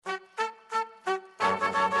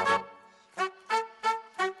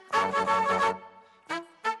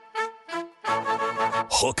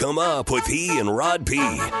Hook 'em up with E and Rod B.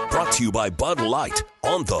 Brought to you by Bud Light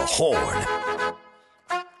on the Horn.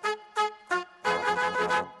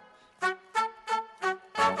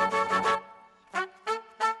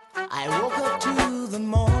 I woke up to the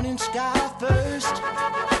morning sky first.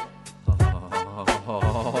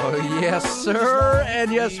 Oh, yes, sir,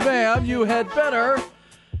 and yes, ma'am, you had better.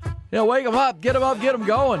 Wake them up, get them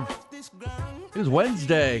going. It was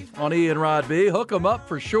Wednesday on E and Rod B. Hook them up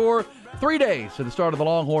for sure. 3 days to the start of the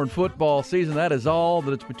Longhorn football season. That is all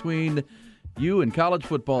that it's between you and college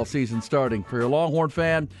football season starting. For your Longhorn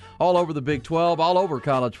fan, all over the Big 12, all over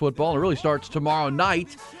college football. It really starts tomorrow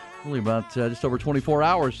night. Only about just over 24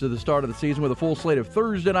 hours to the start of the season with a full slate of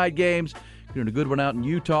Thursday night games. Doing a good one out in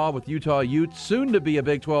Utah with Utah Utes, soon to be a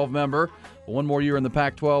Big 12 member. One more year in the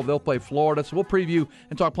Pac-12. They'll play Florida. So we'll preview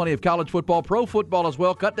and talk plenty of college football, pro football as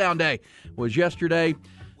well. Cutdown day was yesterday.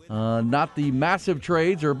 Not the massive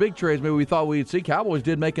trades or big trades maybe we thought we'd see. Cowboys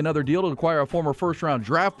did make another deal to acquire a former first-round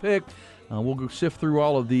draft pick. We'll go sift through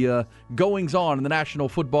all of the goings-on in the National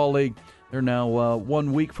Football League. They're now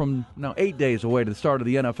 1 week from 8 days away to the start of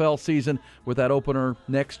the NFL season with that opener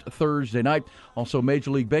next Thursday night. Also,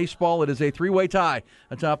 Major League Baseball, it is a three-way tie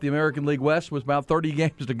atop the American League West with about 30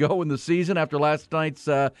 games to go in the season after last night's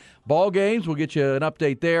ball games. We'll get you an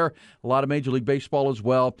update there. A lot of Major League Baseball as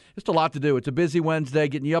well. Just a lot to do. It's a busy Wednesday,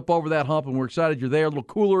 getting you up over that hump, and we're excited you're there. A little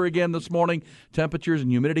cooler again this morning. Temperatures and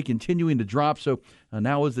humidity continuing to drop, so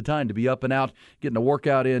now is the time to be up and out, getting a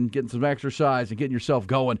workout in, getting some exercise, and getting yourself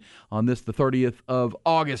going on this, the 30th of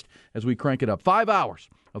August, as we crank it up. 5 hours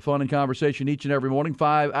of fun and conversation each and every morning.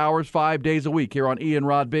 5 hours, 5 days a week here on E and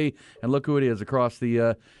Rod B. And look who it is across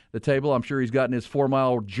the table. I'm sure he's gotten his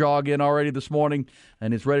 4-mile jog in already this morning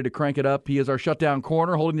and is ready to crank it up. He is our shutdown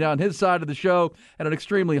corner, holding down his side of the show at an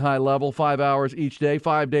extremely high level. 5 hours each day,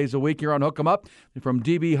 5 days a week here on Hook 'em Up. From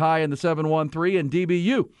DB High in the 713 and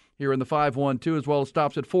DBU here in the 512, as well as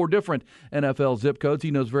stops at 4 different NFL zip codes.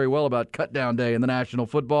 He knows very well about Cutdown Day in the National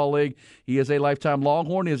Football League. He is a lifetime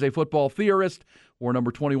Longhorn. He is a football theorist. Or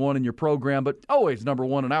number 21 in your program, but always number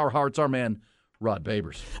 1 in our hearts, our man, Rod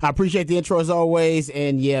Babers. I appreciate the intro as always,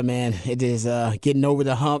 and yeah, man, it is getting over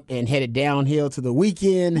the hump and headed downhill to the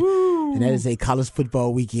weekend. Woo! And that is a college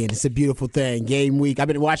football weekend. It's a beautiful thing. Game week. I've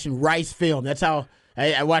been watching Rice film. That's how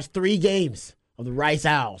I watched 3 games of the Rice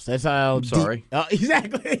Owls. That's how. I'm sorry.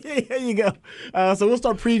 Exactly. There you go. So we'll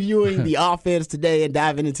start previewing the offense today and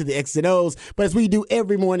diving into the X's and O's. But as we do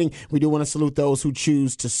every morning, we do want to salute those who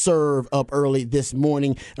choose to serve up early this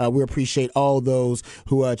morning. We appreciate all those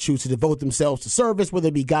who choose to devote themselves to service, whether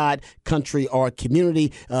it be God, country, or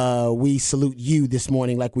community. We salute you this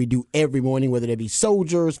morning like we do every morning, whether they be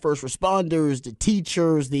soldiers, first responders, the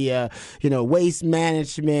teachers, the waste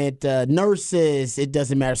management, nurses. It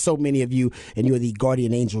doesn't matter. So many of you, and you are the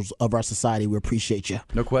guardian angels of our society. We appreciate you.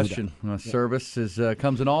 No question. Service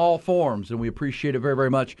comes in all forms, and we appreciate it very, very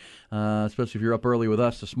much, especially if you're up early with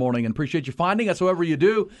us this morning. And appreciate you finding us however you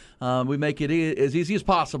do. We make it as easy as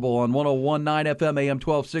possible on 101.9 FM, AM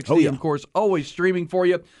 1260. Oh, yeah. And, of course, always streaming for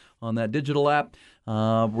you on that digital app,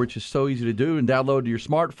 which is so easy to do and download to your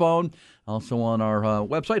smartphone. Also on our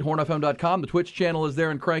website, hornfm.com. The Twitch channel is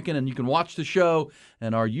there and cranking, and you can watch the show,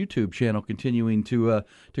 and our YouTube channel continuing to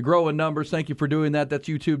grow in numbers. Thank you for doing that. That's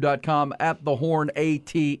youtube.com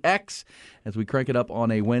 @thehornatx as we crank it up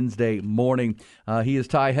on a Wednesday morning. He is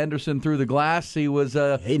Ty Henderson through the glass. He was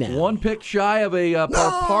 1 pick shy of a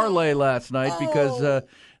parlay last night because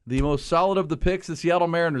the most solid of the picks, the Seattle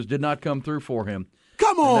Mariners, did not come through for him.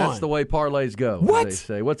 Come on. And that's the way parlays go, What? as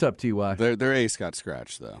they say. What's up, T.Y.? Their ace got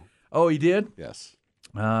scratched, though. Oh, he did? Yes.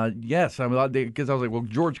 Yes, because I was like, well,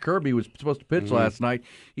 George Kirby was supposed to pitch last night.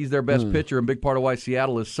 He's their best pitcher, and big part of why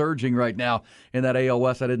Seattle is surging right now in that AL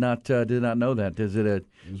West. I did not know that. Is it a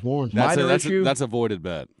minor issue? That's a voided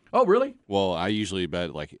bet. Oh, really? Well, I usually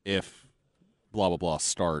bet if blah blah blah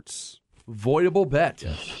starts. Voidable bet.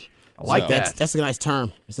 I like that. That's a nice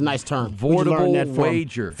term. It's a nice term. Voidable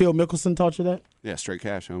wager. Phil Mickelson taught you that? Yeah, straight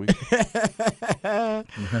cash, homie.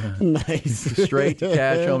 Nice. Straight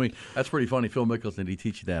cash, homie. That's pretty funny. Phil Mickelson, he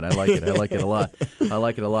teach you that. I like it. I like it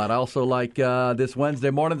a lot. I also like this Wednesday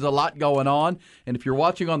morning. There's a lot going on. And if you're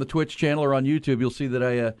watching on the Twitch channel or on YouTube, you'll see that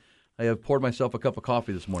I have poured myself a cup of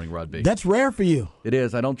coffee this morning, Rod B. That's rare for you. It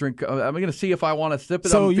is. I don't drink. I'm going to see if I want to sip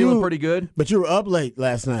it. I'm feeling pretty good. But you were up late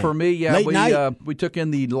last night. For me, yeah. Late night? We took in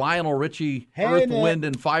the Lionel Richie Earth, Wind,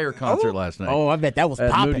 and Fire concert last night. Oh, I bet that was at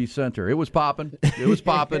popping. Moody Center. It was popping.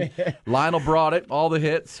 Lionel brought it. All the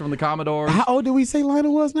hits from the Commodores. How old did we say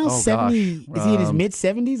Lionel was now? Oh, 70. gosh. Is he in his mid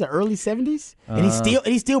 70s or early 70s? And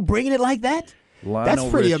he's still bringing it like that? That's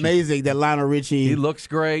pretty Richie. amazing that Lionel Richie. He looks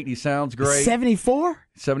great. He sounds great. 74?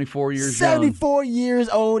 74 years young. 74 years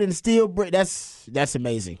old and still that's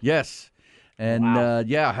amazing. Yes. And,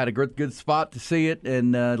 I had a good spot to see it,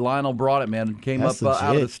 and Lionel brought it, man. Came That's up out of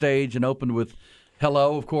legit. the stage and opened with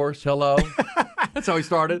hello, of course. Hello. That's how he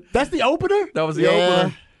started. That's the opener? That was the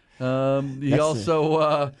opener. He That's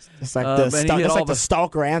also It's like the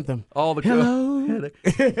stalker anthem. all the Hello.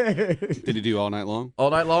 Did he do all night long? all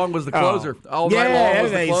night long was the closer. All yeah, night long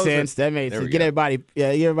was that the made closer. sense. That made sense. we Get go.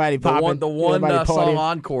 everybody popping. The one everybody song partying.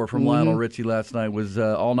 encore from Lionel Richie last night was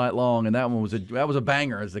all night long, and that one was a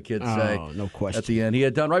banger, as the kids say. Oh, no question. At the end, he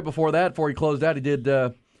had done right before that. Before he closed out, he did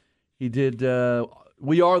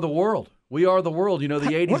 "We Are the World." We Are the World. You know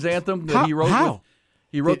the '80s What? anthem that he wrote. How?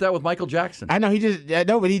 He wrote that with Michael Jackson. I know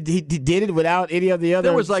but he did it without any of the other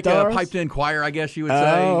There was like stars? a piped-in choir, I guess you would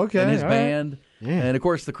say, okay, and his all right. band. Yeah. And of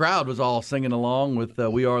course, the crowd was all singing along with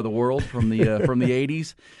 "We Are the World" from the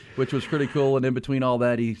 '80s, which was pretty cool. And in between all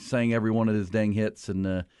that, he sang every one of his dang hits, and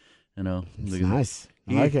It's nice.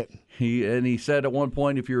 I He- like it. He said at one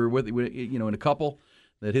point, if you're with in a couple,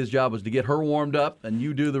 that his job was to get her warmed up and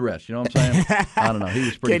you do the rest. You know what I'm saying? I don't know. He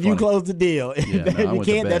was pretty Can you funny. close the deal? Yeah, no, I if you went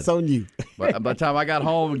to can't, bed. that's on you. But by the time I got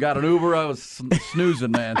home and got an Uber, I was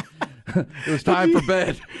snoozing, man. It was time for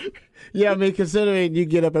bed. Yeah, I mean, considering you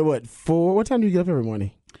get up at what, 4? What time do you get up every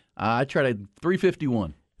morning? I tried at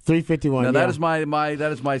 3:51. 3:51. Now that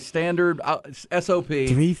is my standard SOP.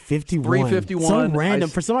 3:51. 3:51. So random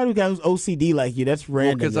for somebody who got OCD like you. That's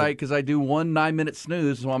random. Because I do one 9-minute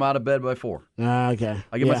snooze, so I'm out of bed by 4. Okay.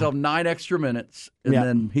 I give myself 9 extra minutes, and Yeah.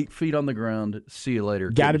 then feet on the ground. See you later.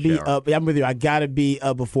 Got to Take a be shower. up. I'm with you. I got to be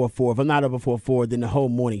up before 4. If I'm not up before 4, then the whole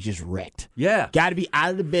morning's just wrecked. Yeah. Got to be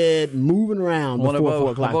out of the bed, moving around Well, before I've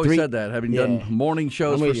 4 o'clock. I've always 3 said that, having done morning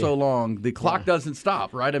shows I'm for with you. so long, the clock doesn't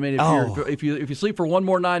stop, right? I mean, Oh. if you sleep for one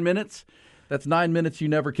more 9 minutes, that's 9 minutes you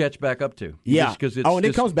never catch back up to. Yeah. Just 'cause it's And it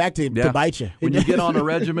just- comes back to bite you. When you get on a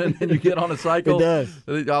regimen and you get on a cycle, It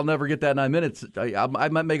does. I'll never get that 9 minutes. I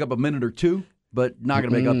might make up a minute or two, but not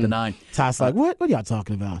going to make up the 9. Ty's like, what are y'all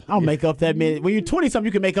talking about? I'll make up that minute. When you're 20-something,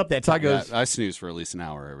 you can make up that time. goes- I snooze for at least an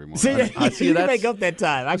hour every morning. See, I see you can that's- make up that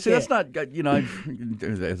time. I See, can't. that's not,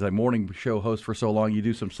 as a morning show host for so long, you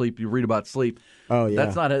do some sleep, you read about sleep. Oh, yeah.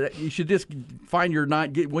 That's not you should just find your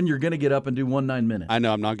when you're going to get up and do 1 9 minutes. I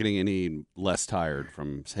know I'm not getting any less tired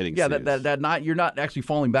from hitting Yeah, snooze. that night you're not actually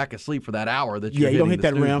falling back asleep for that hour that you're Yeah, you don't hitting hit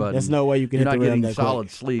the that snooze rim. button. There's no way you can You're hit not the rim getting that quick. solid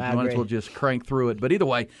sleep. I You might as agree. well just crank through it. But either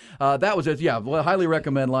way, that was it. Yeah, well, I highly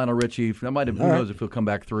recommend Lionel Richie. I might have, who knows if he'll come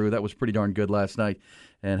back through. That was pretty darn good last night,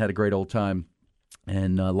 and had a great old time.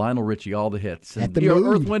 And Lionel Richie, all the hits. And, At the Earth,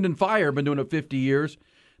 mood. Wind, and Fire have been doing it 50 years.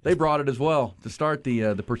 They brought it as well to start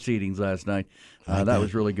the proceedings last night. That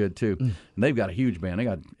was really good, too. And they've got a huge band. They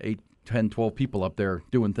got 8, 10, 12 people up there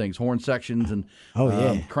doing things, horn sections and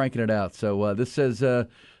cranking it out. So this says,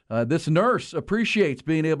 this nurse appreciates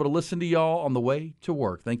being able to listen to y'all on the way to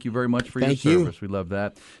work. Thank you very much for Thank your you. service. We love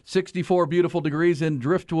that. 64 beautiful degrees in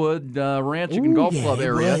Driftwood Ranch and Golf Club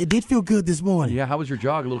area. It did feel good this morning. Yeah, how was your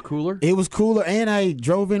jog? A little cooler? It was cooler, and I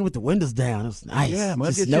drove in with the windows down. It was nice. Yeah, man,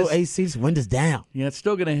 just it's no just- AC, just windows down. Yeah, it's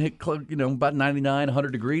still going to hit, about 99,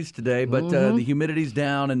 100 degrees today, but the humidity's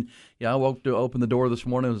down. And I woke to open the door this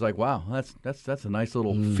morning. It was like, wow, that's a nice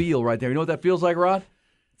little feel right there. You know what that feels like, Rod?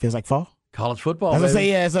 Feels like fall. College football. I was gonna baby.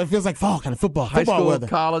 say, yeah, so it feels like fall, kind of football. High football school, weather.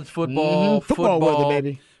 college football, Football weather,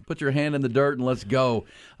 baby. Put your hand in the dirt and let's go.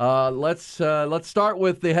 Let's start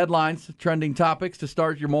with the headlines, trending topics to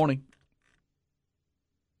start your morning.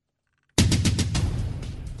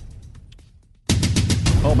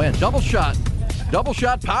 Oh man, double shot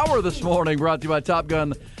power this morning. Brought to you by Top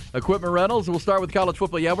Gun Equipment Rentals. We'll start with college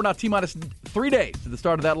football. Yeah, we're now T-minus 3 days to the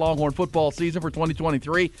start of that Longhorn football season for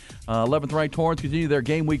 2023. 11th ranked Horns continue their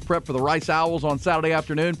game week prep for the Rice Owls on Saturday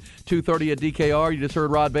afternoon, 2:30 at DKR. You just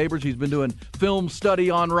heard Rod Babers. He's been doing film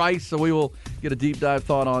study on Rice, so we will get a deep dive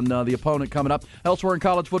thought on the opponent coming up. Elsewhere in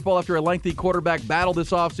college football, after a lengthy quarterback battle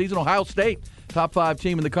this offseason, Ohio State, top 5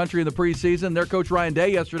 team in the country in the preseason. Their coach Ryan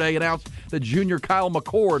Day yesterday announced that junior Kyle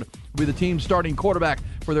McCord will be the team's starting quarterback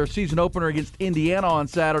for their season opener against Indiana on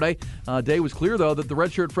Saturday. Day was clear, though, that the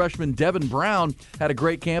redshirt freshman Devin Brown had a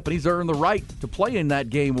great camp, and he's earned the right to play in that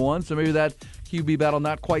game 1, so maybe that QB battle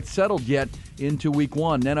not quite settled yet into week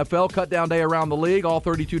 1. NFL cut-down day around the league. All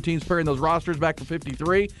 32 teams paring those rosters back to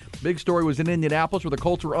 53. Big story was in Indianapolis, where the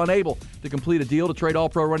Colts were unable to complete a deal to trade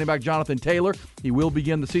All-Pro running back Jonathan Taylor. He will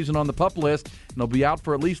begin the season on the PUP list, and he'll be out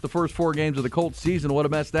for at least the first 4 games of the Colts season. What a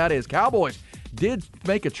mess that is. Cowboys did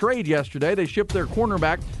make a trade yesterday. They shipped their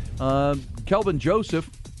cornerback, Kelvin Joseph,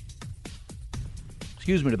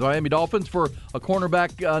 to the Miami Dolphins for a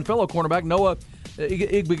cornerback, fellow cornerback, Noah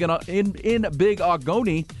in Big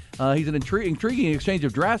Ogoni. He's an intriguing exchange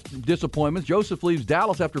of draft disappointments. Joseph leaves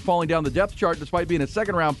Dallas after falling down the depth chart despite being a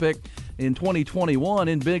second-round pick in 2021.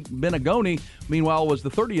 In Big Benigoni, meanwhile, was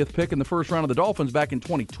the 30th pick in the first round of the Dolphins back in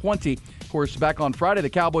 2020. Of course, back on Friday, the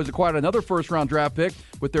Cowboys acquired another first-round draft pick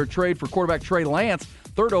with their trade for quarterback Trey Lance.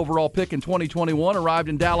 Third overall pick in 2021, arrived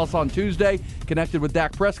in Dallas on Tuesday, connected with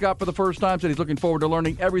Dak Prescott for the first time, said he's looking forward to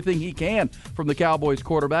learning everything he can from the Cowboys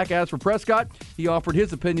quarterback. As for Prescott, he offered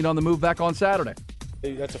his opinion on the move back on Saturday.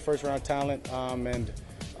 That's a first-round talent, and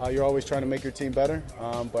you're always trying to make your team better,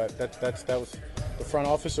 but that was the front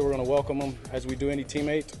office, so we're going to welcome him as we do any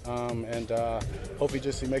teammate, and hope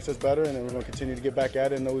he makes us better, and then we're going to continue to get back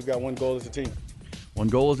at it and know we've got one goal as a team. One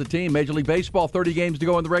goal as a team. Major League Baseball, 30 games to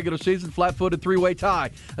go in the regular season. Flat-footed three-way tie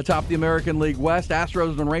atop the American League West.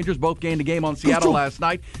 Astros and Rangers both gained a game on Seattle last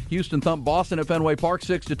night. Houston thumped Boston at Fenway Park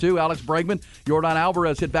 6-2. Alex Bregman, Yordan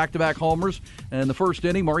Alvarez hit back-to-back homers. And in the first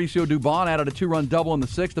inning, Mauricio Dubon added a two-run double in the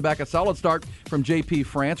sixth to back a solid start from J.P.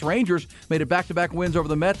 France. Rangers made it back-to-back wins over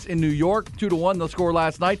the Mets in New York. 2-1 the score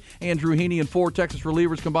last night. Andrew Heaney and four Texas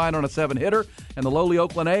relievers combined on a seven-hitter. And the lowly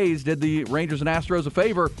Oakland A's did the Rangers and Astros a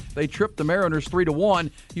favor. They tripped the Mariners 3-1.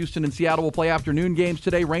 Houston and Seattle will play afternoon games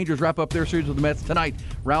today. Rangers wrap up their series with the Mets tonight.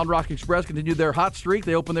 Round Rock Express continued their hot streak.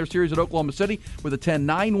 They opened their series at Oklahoma City with a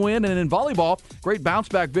 10-9 win. And in volleyball, great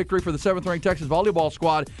bounce-back victory for the 7th-ranked Texas volleyball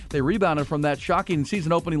squad. They rebounded from that shocking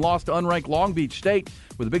season-opening loss to unranked Long Beach State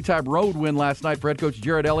with a big-time road win last night for head coach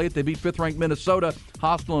Jared Elliott. They beat 5th-ranked Minnesota.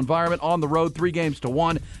 Hostile environment on the road,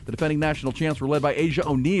 3-1. The defending national champs were led by Asia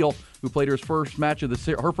O'Neal, who played her first match of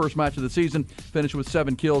the season, finished with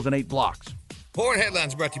 7 kills and 8 blocks. Pouring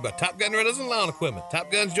Headlines brought to you by Top Gun Rentals and Lawn Equipment. Top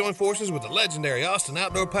Guns join forces with the legendary Austin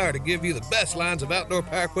Outdoor Power to give you the best lines of outdoor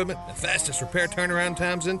power equipment and fastest repair turnaround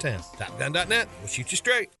times in town. TopGun.net will shoot you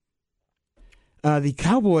straight. The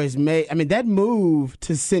Cowboys that move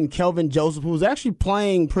to send Kelvin Joseph, who was actually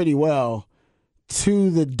playing pretty well, to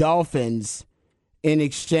the Dolphins in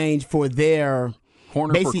exchange for their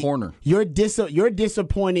corner for corner. Your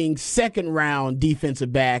disappointing second-round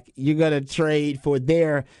defensive back, you're going to trade for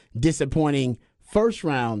their disappointing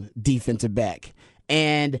first-round defensive back.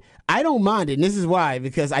 And I don't mind it, and this is why,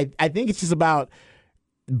 because I think it's just about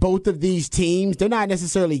both of these teams. They're not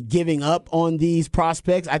necessarily giving up on these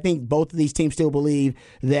prospects. I think both of these teams still believe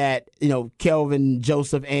that, Kelvin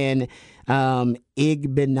Joseph and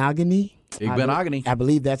Igbenogany. I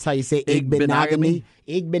believe that's how you say it. Igbenogany.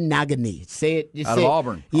 Say it. Out of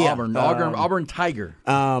Auburn. Yeah. Auburn Tiger.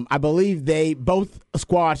 I believe both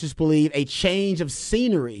squads just believe a change of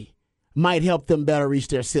scenery might help them better reach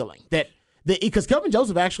their ceiling. Because Kelvin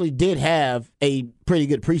Joseph actually did have a pretty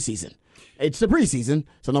good preseason. It's the preseason,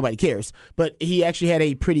 so nobody cares. But he actually had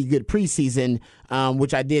a pretty good preseason,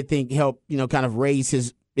 which I did think helped, kind of raise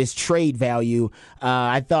his trade value.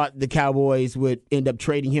 I thought the Cowboys would end up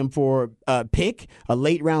trading him for a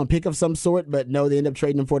late-round pick of some sort, but no, they end up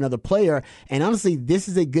trading him for another player. And honestly, this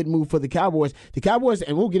is a good move for the Cowboys. The Cowboys,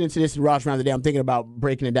 and we'll get into this in Ross Round of the Day. I'm thinking about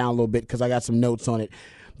breaking it down a little bit because I got some notes on it.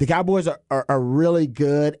 The Cowboys are really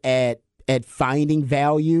good at finding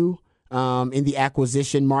value in the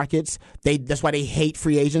acquisition markets. That's why they hate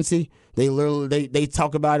free agency. They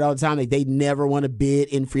talk about it all the time. They never want to bid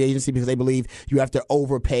in free agency because they believe you have to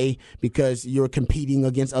overpay because you're competing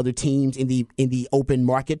against other teams in the open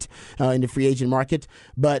market, in the free agent market.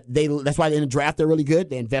 But that's why in the draft they're really good.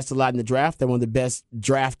 They invest a lot in the draft. They're one of the best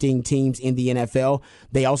drafting teams in the NFL.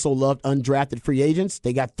 They also love undrafted free agents.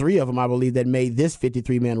 They got 3 of them, I believe, that made this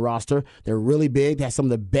 53-man roster. They're really big. They have some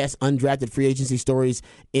of the best undrafted free agency stories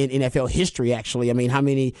in NFL history, actually. I mean, how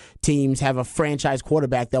many teams have a franchise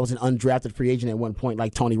quarterback that was an undrafted free agent at one point,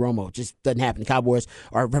 like Tony Romo? It just doesn't happen. The Cowboys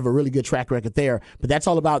have a really good track record there. But that's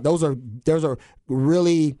all about those are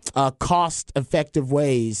really cost-effective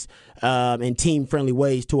ways and team-friendly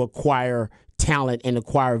ways to acquire talent and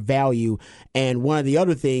acquire value. And one of the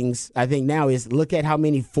other things I think now is look at how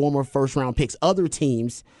many former first-round picks other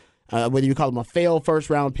teams, whether you call them a failed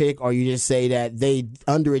first-round pick or you just say that they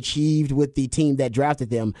underachieved with the team that drafted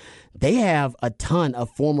them, they have a ton of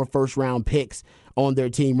former first-round picks on their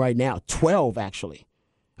team right now. 12, actually.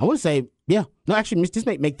 I want to say, yeah. No, actually, this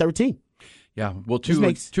may make 13. Yeah, well,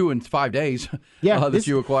 two in 5 days that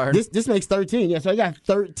you acquired. This makes 13. Yeah, so I got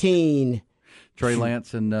 13. Trey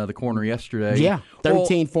Lance in the corner yesterday. Yeah,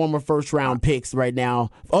 13 former first-round picks right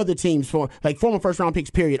now. Other teams, former first-round picks,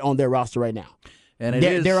 period, on their roster right now. And it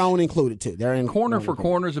is their own included too. Their own corner for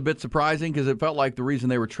corner is a bit surprising because it felt like the reason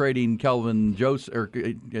they were trading Kelvin Joseph or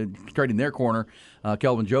trading their corner,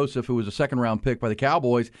 Kelvin Joseph, who was a second-round pick by the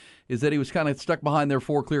Cowboys, is that he was kind of stuck behind their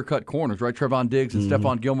four clear-cut corners, right? Trevon Diggs and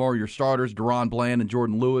Stephon Gilmore are your starters. Deron Bland and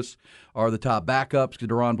Jordan Lewis are the top backups because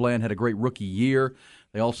Deron Bland had a great rookie year.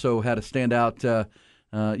 They also had a standout.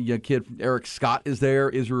 Kid Eric Scott is there.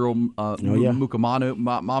 Israel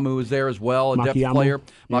Mamu is there as well, a depth player.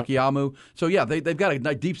 Makiamu. So, they've got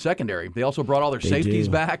a deep secondary. They also brought all their safeties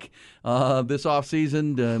back this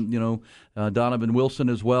offseason. Donovan Wilson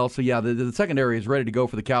as well. So, the secondary is ready to go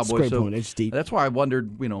for the Cowboys. Great point. It's deep. That's why I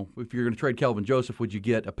wondered, if you're going to trade Kelvin Joseph, would you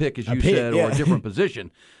get a pick, as you said, or a different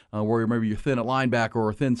position where maybe you're thin at linebacker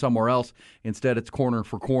or thin somewhere else. Instead, it's corner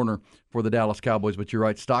for corner for the Dallas Cowboys. But you're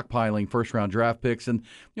right, stockpiling first-round draft picks. And,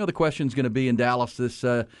 the question's going to be in Dallas, this,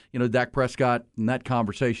 Dak Prescott and that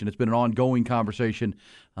conversation. It's been an ongoing conversation,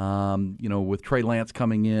 with Trey Lance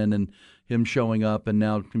coming in and him showing up and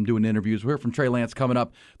now him doing interviews. We'll hear from Trey Lance coming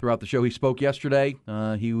up throughout the show. He spoke yesterday.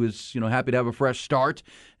 He was, happy to have a fresh start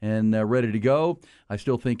and ready to go. I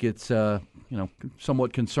still think it's,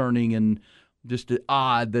 somewhat concerning and just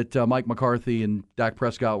odd that Mike McCarthy and Dak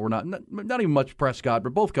Prescott were not even much Prescott,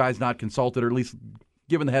 but both guys not consulted or at least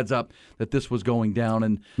given the heads up that this was going down.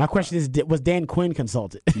 And my question is, was Dan Quinn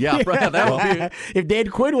consulted? Yeah, that would be. If Dan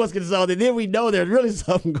Quinn was consulted, then we know there's really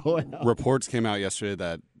something going on. Reports came out yesterday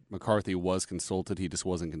that McCarthy was consulted. He just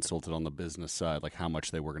wasn't consulted on the business side, like how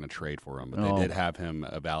much they were going to trade for him. But they did have him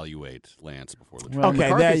evaluate Lance before the trade. Well, okay,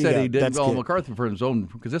 McCarthy said go. he did. That's well, good. McCarthy for his own,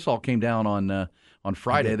 because this all came down on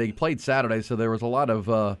Friday. They played Saturday, so there was a lot of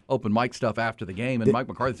open mic stuff after the game. And Mike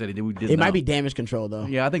McCarthy said he didn't It might be damage control, though.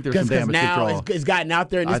 Yeah, I think there's some damage now control. It's gotten out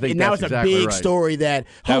there, and I think now that's it's a exactly big right. story that,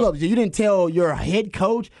 hold up, you didn't tell your head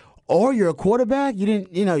coach or you're a quarterback, you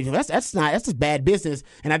didn't, that's just bad business.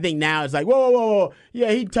 And I think now it's like, whoa.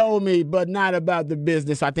 Yeah, he told me, but not about the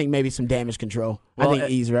business. So I think maybe some damage control. Well, I think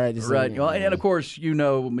he's right. Right. Well, and of course,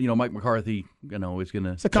 Mike McCarthy, is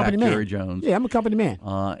going to company man. Jerry Jones. Yeah, I'm a company man.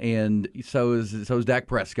 And so is Dak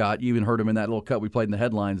Prescott. You even heard him in that little cut we played in the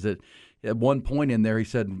headlines that at one point in there he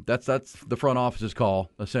said that's the front office's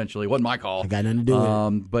call, essentially. It wasn't my call. I got nothing to do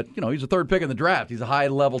with it. But, he's a third pick in the draft. He's a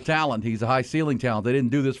high-level talent. He's a high-ceiling talent. They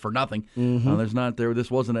didn't do this for nothing.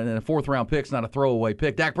 This wasn't a fourth-round pick. It's not a throwaway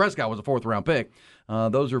pick. Dak Prescott was a fourth-round pick.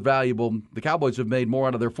 Those are valuable. The Cowboys have made more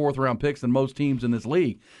out of their fourth-round picks than most teams in this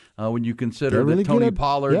league. When you consider really that Tony good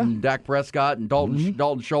Pollard and Dak Prescott and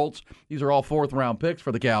Dalton Schultz, these are all fourth-round picks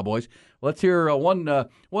for the Cowboys. Let's hear one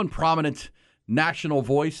prominent national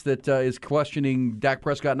voice that is questioning Dak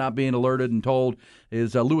Prescott not being alerted and told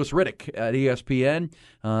is Louis Riddick at ESPN,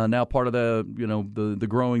 now part of the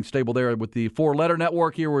growing stable there with the four-letter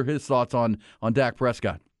network. Here were his thoughts on Dak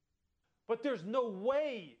Prescott. But there's no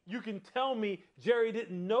way you can tell me Jerry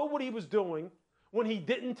didn't know what he was doing when he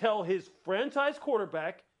didn't tell his franchise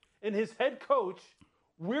quarterback and his head coach,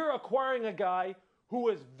 we're acquiring a guy who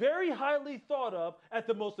is very highly thought of at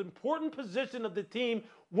the most important position of the team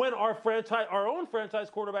when our own franchise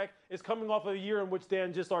quarterback is coming off of a year in which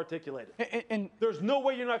Dan just articulated. And there's no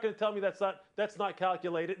way you're not going to tell me that's not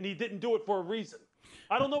calculated, and he didn't do it for a reason.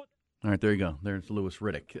 I don't know. All right, there you go. There's Louis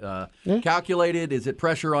Riddick. Calculated? Is it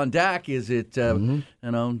pressure on Dak? Is it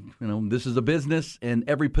this is a business, and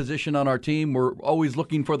every position on our team, we're always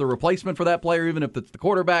looking for the replacement for that player, even if it's the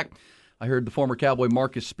quarterback. I heard the former Cowboy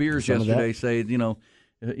Marcus Spears yesterday say,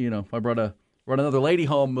 I brought another lady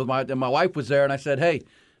home and my wife was there, and I said, hey,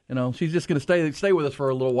 she's just going to stay with us for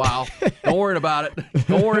a little while. Don't worry about it.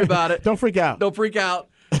 Don't worry about it. Don't freak out. Don't freak out.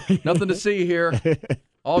 Nothing to see here.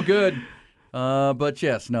 All good. But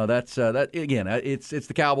yes, no, that's that again. It's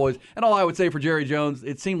the Cowboys, and all I would say for Jerry Jones,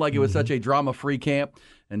 it seemed like it was such a drama-free camp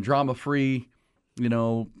and drama-free,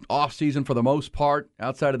 off season for the most part.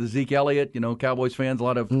 Outside of the Zeke Elliott, Cowboys fans, a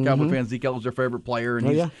lot of Cowboy fans, Zeke Elliott's their favorite player,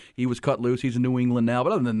 and he was cut loose. He's in New England now,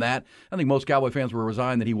 but other than that, I think most Cowboy fans were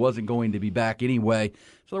resigned that he wasn't going to be back anyway.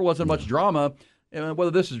 So there wasn't much drama. And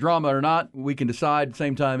whether this is drama or not, we can decide. At the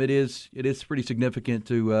same time, it is pretty significant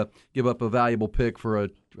to give up a valuable pick for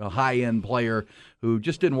a high-end player who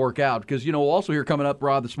just didn't work out. Because, we'll also hear coming up,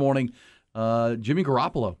 Rod, this morning, Jimmy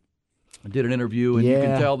Garoppolo did an interview, and you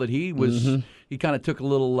can tell that he was he kind of took a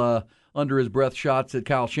little under-his-breath shots at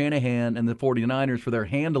Kyle Shanahan and the 49ers for their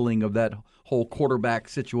handling of that whole quarterback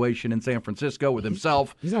situation in San Francisco with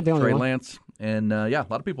himself, He's not the only Trey one. Lance. And, a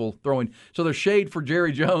lot of people throwing – so there's shade for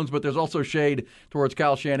Jerry Jones, but there's also shade towards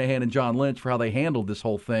Kyle Shanahan and John Lynch for how they handled this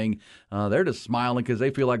whole thing. They're just smiling because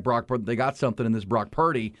they feel like they got something in this Brock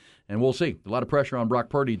Purdy, And we'll see. A lot of pressure on Brock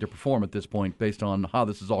Purdy to perform at this point based on how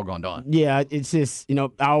this has all gone down. Yeah, it's just, I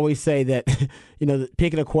always say that,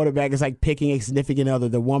 picking a quarterback is like picking a significant other.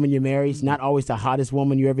 The woman you marry is not always the hottest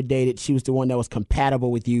woman you ever dated. She was the one that was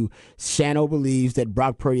compatible with you. Shano believes that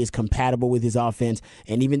Brock Purdy is compatible with his offense.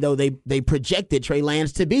 And even though they projected Trey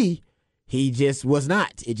Lance to be, he just was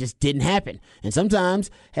not. It just didn't happen. And sometimes,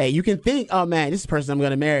 hey, you can think, oh man, this is the person I'm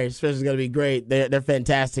going to marry. This person's going to be great. They're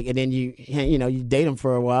fantastic. And then you date them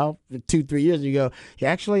for a while, 2-3 years, and you go, yeah,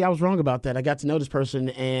 actually, I was wrong about that. I got to know this person,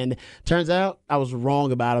 and turns out I was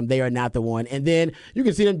wrong about them. They are not the one. And then you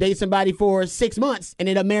can see them date somebody for 6 months and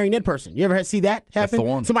end up marrying that person. You ever see that happen? That's the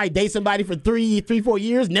one. Somebody date somebody for 3-4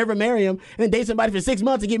 years, never marry them, and then date somebody for 6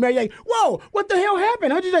 months and get married. You're like, whoa, what the hell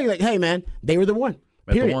happened? How'd you think? Like, hey man, they were the one.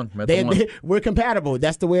 Period. We're compatible.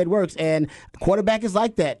 That's the way it works. And quarterback is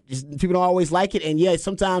like that. People don't always like it. And yeah,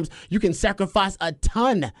 sometimes you can sacrifice a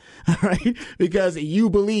ton, right? Because you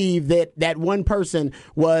believe that one person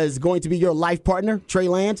was going to be your life partner, Trey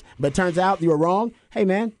Lance, but it turns out you were wrong. Hey,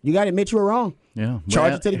 man, you got to admit you were wrong. Yeah.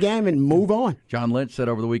 Charge it to the game and move on. John Lynch said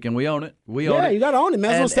over the weekend, we own it. We own it. Yeah, you got to own it.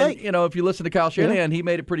 Man's mistake. And, if you listen to Kyle Shanahan, he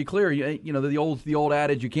made it pretty clear. The old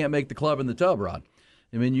adage, you can't make the club in the tub, Rod.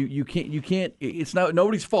 I mean, you can't. It's not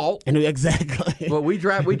nobody's fault. Exactly. But we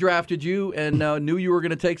drafted you and knew you were going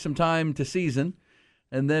to take some time to season,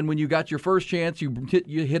 and then when you got your first chance, you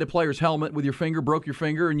hit a player's helmet with your finger, broke your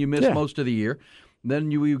finger, and you missed most of the year. Then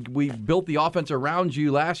we built the offense around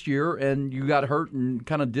you last year, and you got hurt and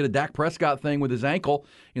kind of did a Dak Prescott thing with his ankle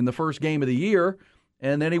in the first game of the year.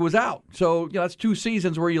 And then he was out. So, that's 2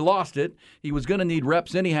 seasons where you lost it. He was going to need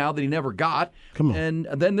reps anyhow that he never got. Come on. And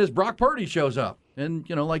then this Brock Purdy shows up. And,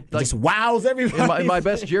 just wows everybody. In my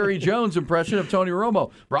best Jerry Jones impression of Tony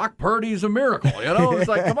Romo, Brock Purdy's a miracle. It's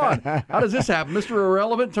like, come on. How does this happen? Mr.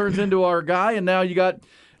 Irrelevant turns into our guy, and now you got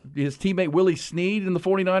his teammate Willie Snead in the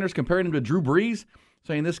 49ers comparing him to Drew Brees,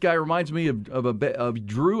 saying this guy reminds me of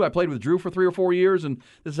Drew. I played with Drew for 3 or 4 years, and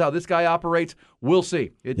this is how this guy operates. We'll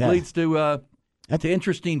see. It leads to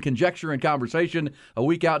interesting conjecture and conversation a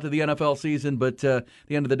week out to the NFL season, but at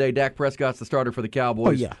the end of the day, Dak Prescott's the starter for the Cowboys.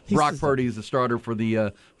 Oh, yeah. Brock Purdy is the starter for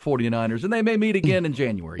the 49ers, and they may meet again in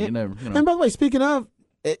January. And by the way, speaking of,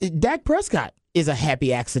 Dak Prescott is a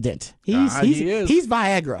happy accident. He is. He's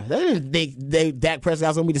Viagra. Dak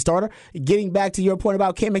Prescott's going to be the starter. Getting back to your point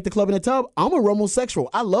about can't make the club in the tub, I'm a Romo-sexual.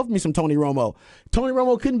 I love me some Tony Romo. Tony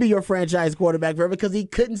Romo couldn't be your franchise quarterback forever because he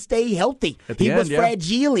couldn't stay healthy. He was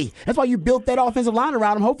fragile. That's why you built that offensive line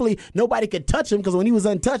around him. Hopefully nobody could touch him because when he was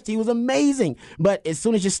untouched, he was amazing. But as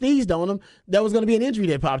soon as you sneezed on him, there was going to be an injury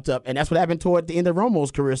that popped up, and that's what happened toward the end of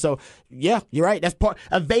Romo's career. So, yeah, you're right. That's part.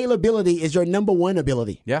 Availability is your number one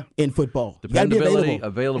ability in football. Dependability,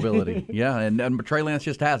 availability. Yeah, and Trey Lance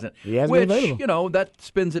just hasn't. He hasn't been available. That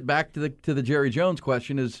spins it back to the Jerry Jones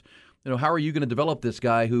question is, how are you going to develop this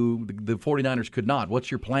guy who the 49ers could not?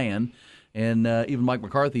 What's your plan? And even Mike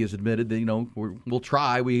McCarthy has admitted that, we'll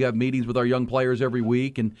try. We have meetings with our young players every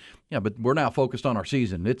week, and but we're now focused on our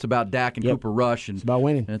season. It's about Dak and Cooper Rush, and it's about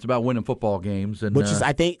winning. And it's about winning football games. And which is,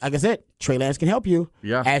 I think, like I said, Trey Lance can help you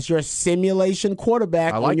as your simulation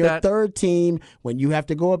quarterback on your third team when you have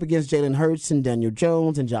to go up against Jalen Hurts and Daniel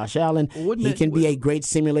Jones and Josh Allen. He can be a great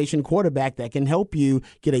simulation quarterback that can help you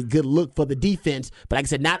get a good look for the defense. But like I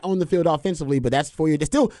said, not on the field offensively, but that's for you. That's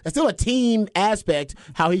still a team aspect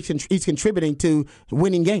how he's contributing to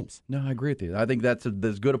winning games. No, I agree with you. I think that's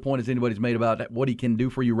as good a point as anybody's made about what he can do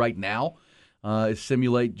for you right now. Is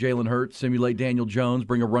simulate Jalen Hurts, simulate Daniel Jones,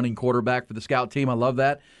 bring a running quarterback for the scout team. I love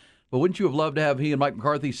that. But wouldn't you have loved to have he and Mike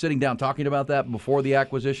McCarthy sitting down talking about that before the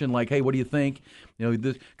acquisition? Like, hey, what do you think?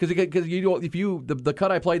 Because the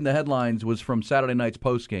cut I played in the headlines was from Saturday night's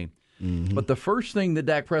post game. Mm-hmm. But the first thing that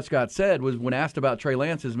Dak Prescott said was when asked about Trey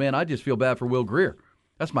Lance is, "Man, I just feel bad for Will Grier.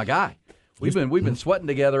 That's my guy. We've been sweating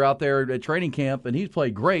together out there at training camp, and he's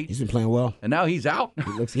played great. He's been playing well, and now he's out.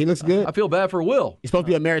 He looks good. I feel bad for Will. He's supposed to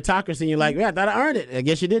be a meritocracy, and you're like, I thought I earned it. I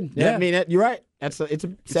guess you didn't. Yeah, I mean, you're right. It's a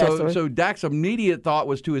sad story. So Dak's immediate thought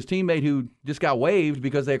was to his teammate who just got waived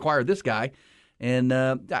because they acquired this guy, and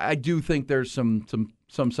I do think there's some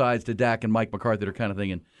sides to Dak and Mike McCarthy that are kind of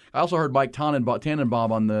thinking. I also heard Mike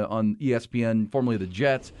Tannenbaum on ESPN, formerly the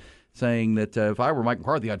Jets, saying that if I were Mike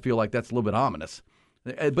McCarthy, I'd feel like that's a little bit ominous.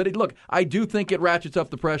 But look, I do think it ratchets up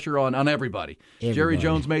the pressure on everybody. Jerry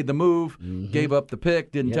Jones made the move, gave up the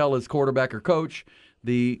pick, didn't tell his quarterback or coach.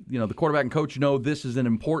 The quarterback and coach know this is an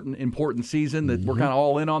important season, that we're kind of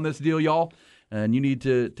all in on this deal, y'all, and you need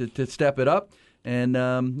to step it up. And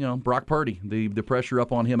Brock Purdy, the pressure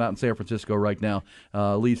up on him out in San Francisco right now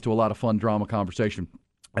leads to a lot of fun drama conversation.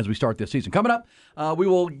 as we start this season. Coming up, we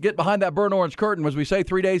will get behind that burnt orange curtain. As we say,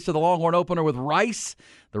 3 days to the Longhorn opener with Rice.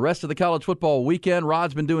 The rest of the college football weekend.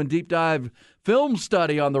 Rod's been doing deep dive film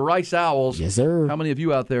study on the Rice Owls. Yes, sir. How many of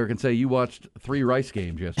you out there can say you watched 3 Rice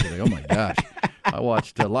games yesterday? Oh, my gosh. I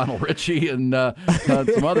watched Lionel Richie and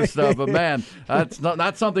some other stuff. But, man, that's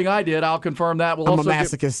not something I did. I'll confirm that. I'm a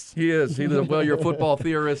masochist. He is. Well, you're a football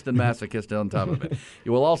theorist and masochist on top of it.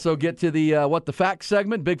 You will also get to the What the Facts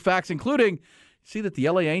segment, big facts, including see that the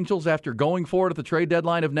LA Angels, after going for it at the trade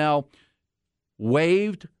deadline, have now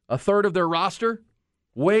waived a third of their roster.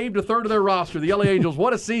 The LA Angels,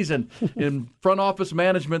 what a season in front office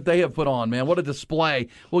management they have put on, man. What a display.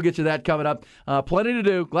 We'll get you that coming up. Plenty to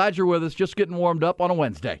do. Glad you're with us. Just getting warmed up on a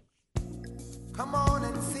Wednesday. Come on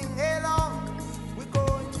and sing along. We're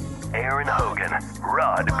going to Aaron Hogan,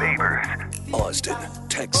 Rod Babers, Austin,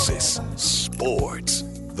 Texas Sports,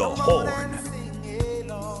 The Horn.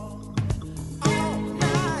 sing along. All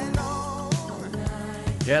night long.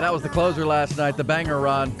 Yeah, that was the closer last night, the banger,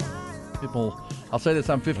 Rod. I'll say this,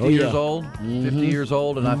 I'm 50 years old, 50 years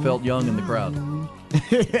old, and I felt young in the crowd.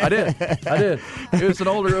 I did. It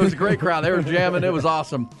was a great crowd. They were jamming. It was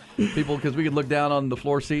awesome. People, because we could look down on the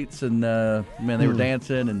floor seats, and, man, they were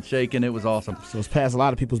dancing and shaking. It was awesome. So it's past a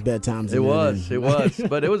lot of people's bedtimes. It was.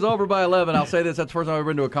 But it was over by 11. I'll say this, that's the first time I've ever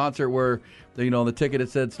been to a concert where, the ticket, it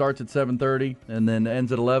said starts at 7:30 and then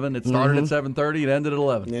ends at 11. It started at 7:30 and ended at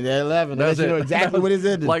 11. And at 11. That's You it. know exactly what it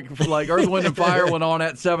ended. Like Earth, Wind, and Fire went on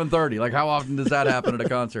at 7:30. Like, how often does that happen at a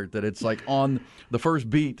concert? That it's like on the first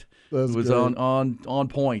beat was great. on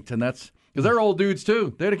point, and that's because they're old dudes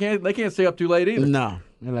too. They can't stay up too late either. No.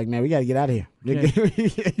 They're like, man, we got to get out of here.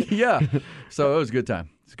 Yeah. So it was a good time.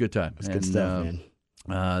 It's a good time. It's good stuff, man.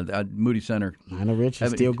 At Moody Center. I know Rich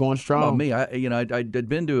is still going strong. Well, me, I'd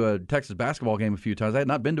been to a Texas basketball game a few times. I had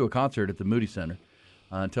not been to a concert at the Moody Center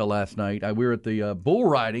until last night. We were at the bull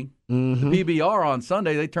riding, the PBR on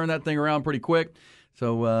Sunday. They turned that thing around pretty quick.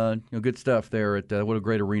 So, good stuff there at what a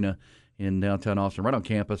great arena in downtown Austin, right on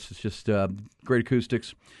campus. It's just great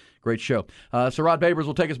acoustics. Great show. So Rod Babers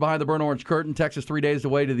will take us behind the burnt orange curtain. Texas 3 days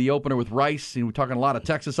away to the opener with Rice. And we're talking a lot of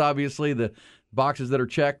Texas, obviously, the boxes that are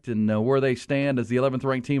checked and where they stand as the 11th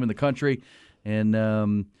ranked team in the country. And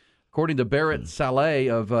according to Barrett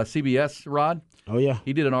Saleh of CBS, Rod, Oh, yeah.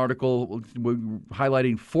 he did an article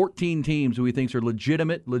highlighting 14 teams who he thinks are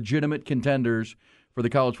legitimate contenders for the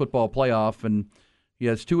college football playoff. And he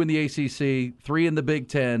has 2 in the ACC, 3 in the Big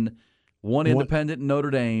Ten, 1 independent in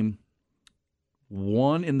Notre Dame,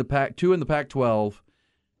 1 in the Pac-2 in the Pac-12,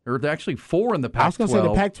 or actually 4 in the Pac-12. I was going to say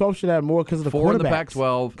the Pac-12 should have more because of the 4 quarterbacks. in the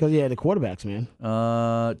Pac-12. Because, the quarterbacks,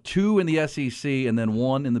 man. 2 in the SEC, and then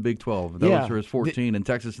 1 in the Big 12. Those are his 14, and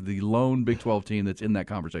Texas is the lone Big 12 team that's in that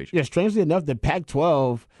conversation. Yeah, strangely enough, the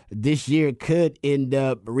Pac-12 this year could end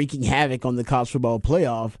up wreaking havoc on the college football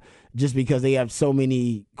playoff just because they have so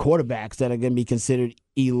many quarterbacks that are going to be considered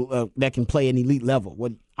that can play an elite level.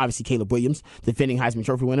 Obviously, Caleb Williams, defending Heisman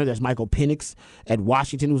Trophy winner. There's Michael Penix at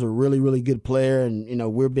Washington, who's a really, really good player. And,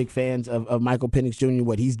 we're big fans of Michael Penix Jr.,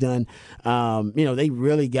 what he's done. They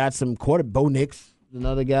really got some Bo Nix,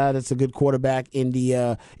 another guy that's a good quarterback in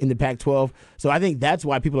the Pac-12. So I think that's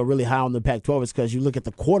why people are really high on the Pac-12 is because you look at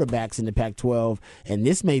the quarterbacks in the Pac-12, and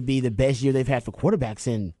this may be the best year they've had for quarterbacks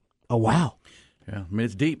in a while. Yeah, I mean,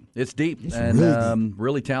 it's deep. It's and really deep.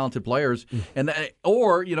 Really talented players. And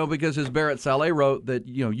because as Barrett Saleh wrote that,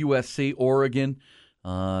 USC, Oregon,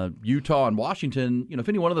 Utah, and Washington, if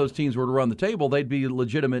any one of those teams were to run the table, they'd be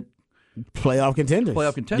legitimate playoff contenders.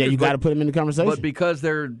 Yeah, you got to put them in the conversation. But because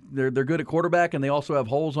they're good at quarterback and they also have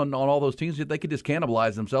holes on all those teams, they could just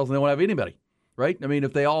cannibalize themselves and they won't have anybody, right? I mean,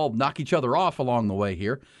 if they all knock each other off along the way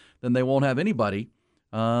here, then they won't have anybody.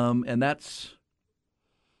 And that's,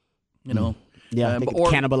 Yeah, they or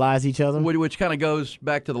cannibalize each other. Which kind of goes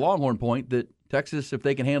back to the Longhorn point that Texas, if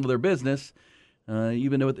they can handle their business,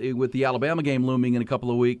 even with the Alabama game looming in a couple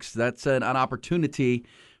of weeks, that's an opportunity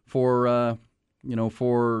for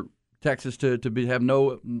Texas to have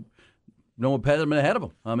no impediment ahead of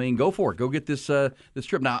them. I mean, go for it. Go get this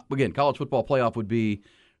trip. Now, again, college football playoff would be.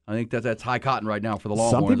 I think that's high cotton right now for the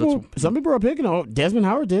Longhorns. Some people are picking on Desmond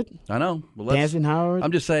Howard did. I know. Well, Desmond Howard.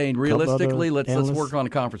 I'm just saying, realistically, let's work on a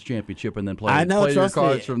conference championship and then play your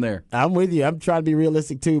cards from there. I'm with you. I'm trying to be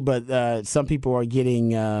realistic too, but some people are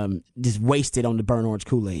getting just wasted on the burnt orange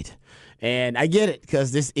Kool-Aid. And I get it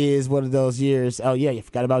because this is one of those years. Oh, yeah, you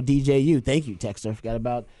forgot about DJU. Thank you, Texter. Forgot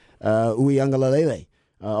about Uiagalelei.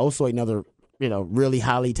 Also another really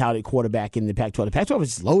highly touted quarterback in the Pac-12. The Pac-12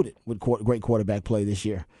 is loaded with great quarterback play this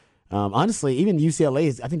year. Honestly, even UCLA,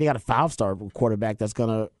 I think they got a 5-star quarterback that's going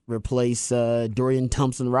to replace Dorian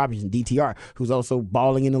Thompson-Robinson, DTR, who's also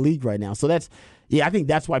balling in the league right now. So that's, Yeah, I think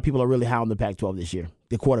that's why people are really high on the Pac-12 this year,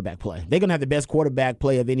 the quarterback play. They're going to have the best quarterback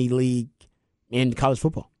play of any league in college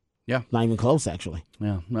football. Yeah. Not even close, actually.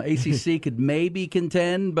 Yeah. Now, ACC could maybe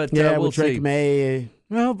contend, but we'll with Drake see. May.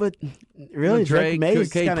 Well, but really, Drake May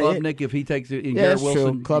is Cade kind of Klubnik, if he takes it, Yeah, Garrett that's true.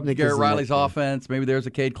 Wilson, Klubnik Garrett is in Riley's that, yeah. offense, maybe there's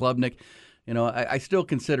a Cade Klubnik. You know, I still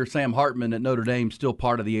consider Sam Hartman at Notre Dame still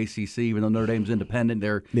part of the ACC, even though Notre Dame's independent.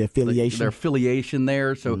 Their affiliation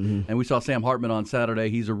there. So, and we saw Sam Hartman on Saturday.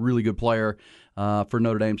 He's a really good player for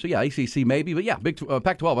Notre Dame. So yeah, ACC maybe, but yeah, Pac-12.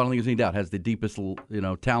 I don't think there's any doubt has the deepest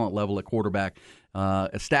talent level at quarterback,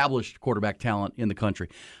 established quarterback talent in the country.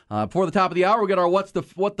 Before the top of the hour, we got our what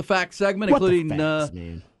the fact segment, including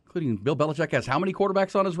Bill Belichick has how many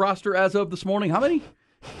quarterbacks on his roster as of this morning? How many?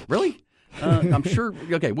 Really? I'm sure.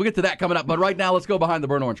 Okay, we'll get to that coming up. But right now, let's go behind the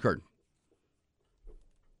burnt orange curtain.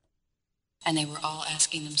 And they were all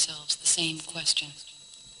asking themselves the same question.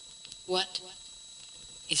 What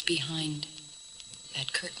is behind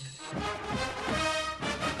that curtain?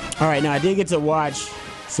 All right, now I did get to watch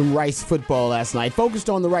some Rice football last night. Focused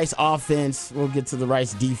on the Rice offense. We'll get to the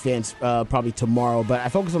Rice defense probably tomorrow. But I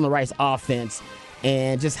focused on the Rice offense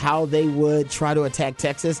and just how they would try to attack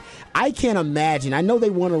Texas. I can't imagine. I know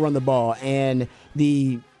they want to run the ball, and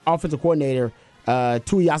the offensive coordinator,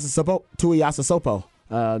 Tuiasosopo,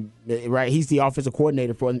 right? He's the offensive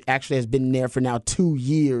coordinator actually has been there for now 2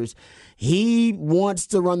 years. He wants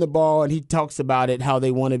to run the ball, and he talks about it, how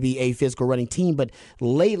they want to be a physical running team. But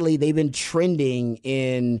lately, they've been trending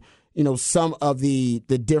in some of the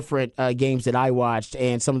different games that I watched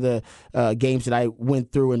and some of the games that I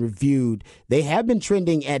went through and reviewed. They have been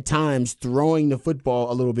trending at times throwing the football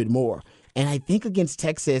a little bit more. And I think against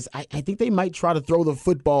Texas, I think they might try to throw the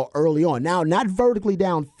football early on. Now, not vertically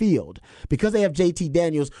downfield, because they have JT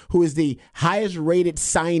Daniels, who is the highest rated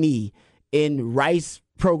signee in Rice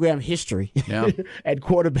program history at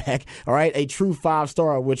quarterback. All right, a true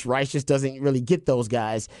 5-star, which Rice just doesn't really get those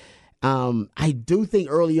guys. I do think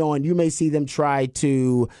early on you may see them try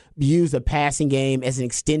to use the passing game as an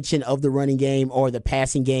extension of the running game, or the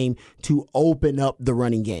passing game to open up the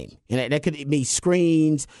running game. And that could be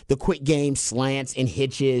screens, the quick game, slants, and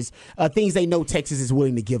hitches, things they know Texas is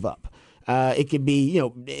willing to give up. It could be,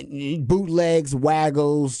 bootlegs,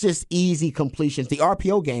 waggles, just easy completions. The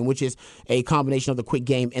RPO game, which is a combination of the quick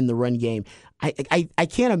game and the run game. I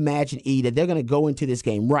can't imagine, that they're going to go into this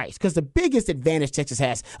game Rice, because the biggest advantage Texas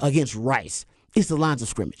has against Rice is the lines of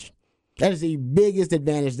scrimmage. That is the biggest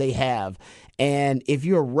advantage they have. And if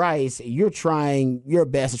you're Rice, you're trying your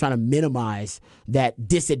best to try to minimize that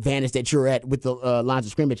disadvantage that you're at with the lines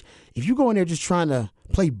of scrimmage. If you go in there just trying to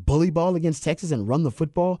play bully ball against Texas and run the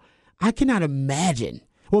football, I cannot imagine.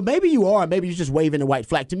 Well, maybe you are. Maybe you're just waving the white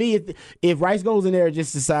flag. To me, if Rice goes in there and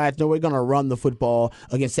just decides, no, we're going to run the football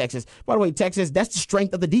against Texas. By the way, Texas, that's the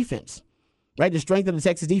strength of the defense, right? The strength of the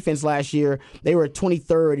Texas defense last year, they were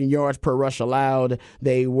 23rd in yards per rush allowed.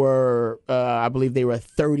 They were, I believe they were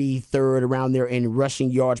 33rd around there in rushing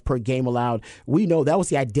yards per game allowed. We know that was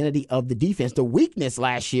the identity of the defense. The weakness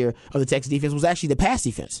last year of the Texas defense was actually the pass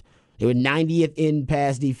defense. They were 90th in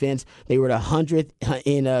pass defense. They were the 100th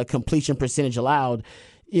in completion percentage allowed.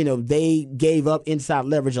 They gave up inside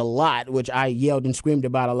leverage a lot, which I yelled and screamed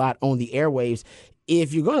about a lot on the airwaves.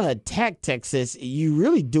 If you're going to attack Texas, you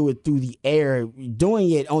really do it through the air. Doing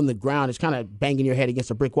it on the ground is kind of banging your head against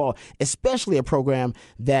a brick wall, especially a program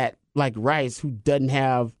that, like Rice, who doesn't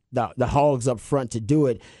have the hogs up front to do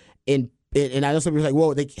it. And I know some people are like,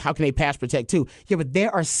 whoa, how can they pass protect too? Yeah, but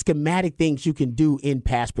there are schematic things you can do in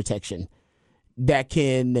pass protection that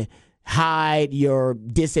can hide your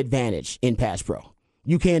disadvantage in pass pro.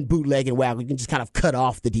 You can bootleg and waggle. You can just kind of cut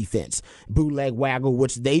off the defense. Bootleg, waggle,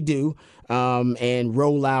 which they do, and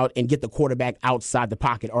roll out and get the quarterback outside the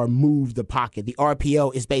pocket or move the pocket. The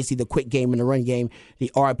RPO is basically the quick game and the run game. The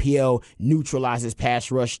RPO neutralizes pass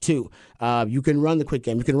rush too. You can run the quick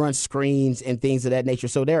game. You can run screens and things of that nature.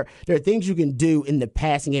 So there are things you can do in the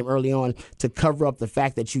passing game early on to cover up the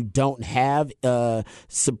fact that you don't have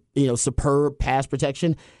superb pass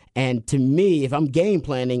protection. And to me, if I'm game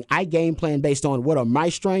planning, I game plan based on what are my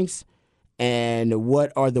strengths and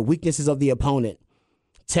what are the weaknesses of the opponent.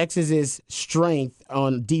 Texas's strength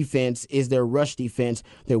on defense is their rush defense.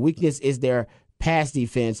 Their weakness is their pass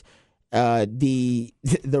defense. The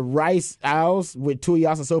Rice Owls with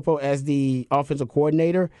Tuiasosopo as the offensive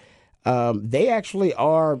coordinator, they actually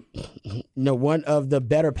are one of the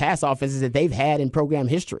better pass offenses that they've had in program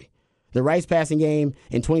history. The Rice passing game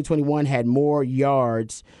in 2021 had more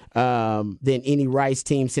yards than any Rice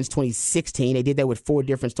team since 2016. They did that with 4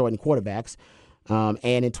 different starting quarterbacks.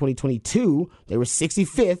 And in 2022, they were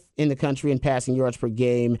 65th in the country in passing yards per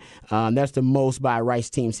game. That's the most by a Rice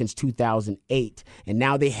team since 2008. And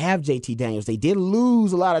now they have JT Daniels. They did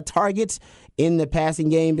lose a lot of targets in the passing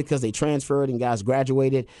game because they transferred and guys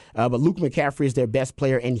graduated. But Luke McCaffrey is their best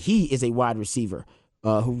player, and he is a wide receiver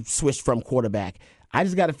who switched from quarterback. I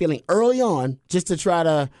just got a feeling early on, just to try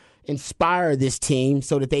to inspire this team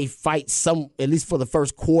so that they fight at least for the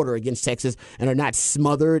first quarter against Texas, and are not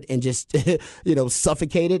smothered and just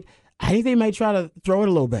suffocated. I think they might try to throw it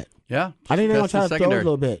a little bit. Yeah, I think they're going to try to throw it a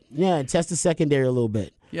little bit. Yeah, test the secondary a little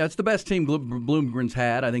bit. Yeah, it's the best team Bloomgren's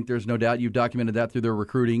had. I think there's no doubt. You've documented that through their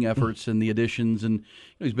recruiting efforts and the additions, and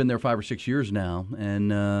he's been there 5 or 6 years now.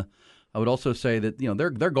 And I would also say that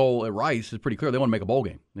their goal at Rice is pretty clear. They want to make a bowl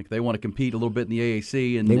game. Like, they want to compete a little bit in the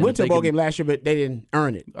AAC. And they went to a bowl game last year, but they didn't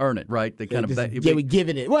earn it. Right? They kind of were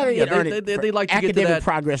given it. Well, they didn't earn it. They like to academic get to that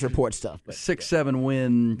progress report stuff. 6-7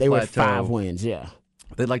 win. They were plateau. 5 wins. Yeah,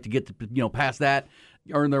 they'd like to get to past that,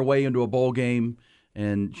 earn their way into a bowl game,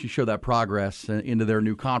 and show that progress into their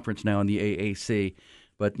new conference now in the AAC.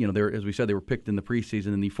 But as we said, they were picked in the preseason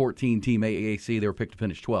in the 14-team AAC. They were picked to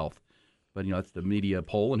finish 12th. But, that's the media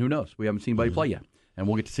poll, and who knows? We haven't seen anybody play yet. And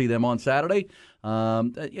we'll get to see them on Saturday.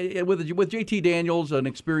 With JT Daniels, an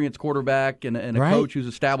experienced quarterback, and a coach who's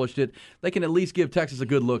established it, they can at least give Texas a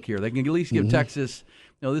good look here. They can at least give Texas,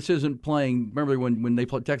 this isn't playing. Remember when they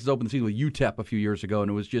played Texas opened the season with UTEP a few years ago, and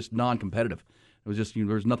it was just non-competitive. It was just,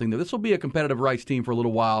 there's nothing there. This will be a competitive Rice team for a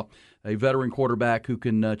little while. A veteran quarterback who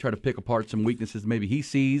can try to pick apart some weaknesses maybe he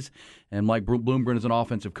sees. And Mike Bloomgren is an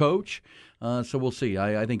offensive coach. So we'll see.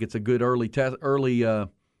 I think it's a good just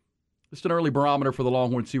an early barometer for the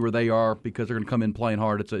Longhorns to see where they are, because they're going to come in playing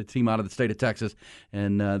hard. It's a team out of the state of Texas,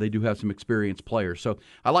 and they do have some experienced players. So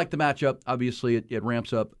I like the matchup. Obviously, it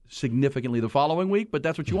ramps up significantly the following week, but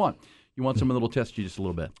that's what you want. You want someone that'll test you just a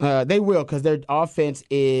little bit. They will, because their offense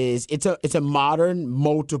it's a modern,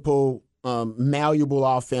 multiple, malleable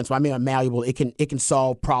offense. Well, I mean, malleable. It can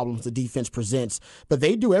solve problems the defense presents, but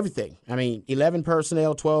they do everything. I mean, 11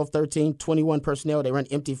 personnel, 12, 13, 21 personnel. They run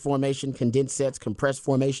empty formation, condensed sets, compressed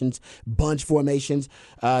formations, bunch formations.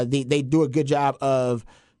 They do a good job of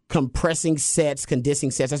compressing sets,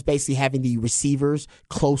 condensing sets. That's basically having the receivers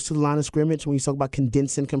close to the line of scrimmage. When you talk about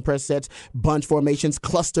condensing compressed sets, bunch formations,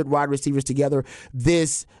 clustered wide receivers together,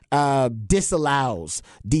 this disallows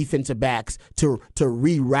defensive backs to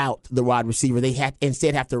reroute the wide receiver. They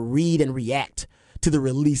instead have to read and react to the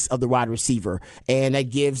release of the wide receiver. And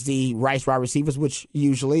that gives the Rice wide receivers, which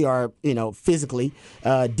usually are, physically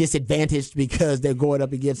disadvantaged because they're going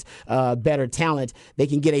up against better talent, they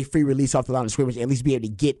can get a free release off the line of scrimmage and at least be able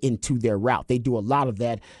to get into their route. They do a lot of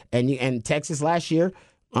that. And Texas last year,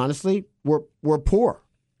 honestly, were poor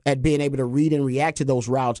at being able to read and react to those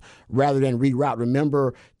routes rather than reroute.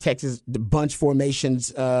 Remember Texas, the bunch formations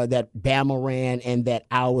that Bama ran and that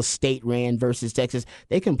Iowa State ran versus Texas,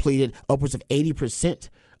 they completed upwards of 80%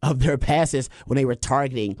 of their passes when they were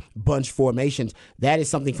targeting bunch formations. That is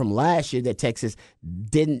something from last year that Texas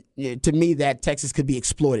didn't, to me, that Texas could be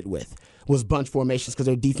exploited with, was bunch formations, because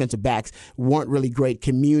their defensive backs weren't really great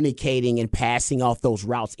communicating and passing off those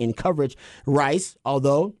routes in coverage. Rice,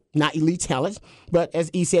 although not elite talent, but as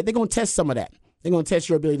E said, they're going to test some of that. They're going to test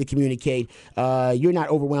your ability to communicate. You're not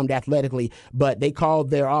overwhelmed athletically, but they call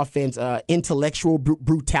their offense intellectual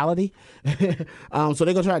brutality. So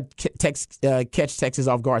they're going to try to catch Texas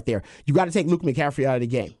off guard there. You got to take Luke McCaffrey out of the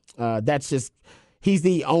game. He's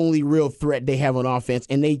the only real threat they have on offense,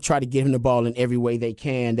 and they try to get him the ball in every way they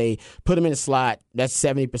can. They put him in a slot. That's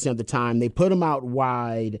 70% of the time. They put him out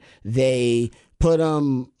wide. They put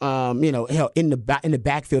him, in the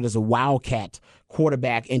backfield as a wildcat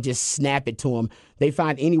quarterback and just snap it to him. They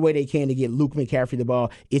find any way they can to get Luke McCaffrey the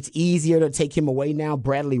ball. It's easier to take him away now.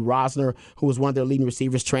 Bradley Rosner, who was one of their leading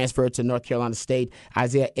receivers, transferred to North Carolina State.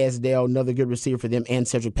 Isaiah Esdale, another good receiver for them, and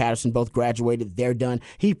Cedric Patterson both graduated. They're done.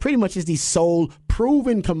 He pretty much is the sole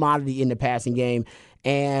proven commodity in the passing game,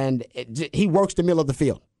 and he works the middle of the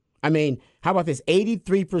field. I mean, how about this?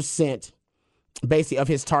 83% basically of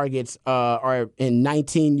his targets are in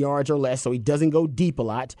 19 yards or less, so he doesn't go deep a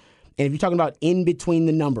lot. And if you're talking about in between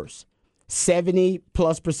the numbers,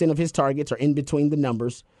 70+% of his targets are in between the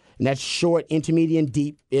numbers. And that's short, intermediate, and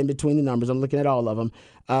deep in between the numbers. I'm looking at all of them.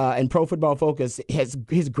 And Pro Football Focus has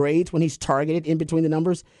his grades when he's targeted in between the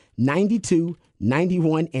numbers, 92,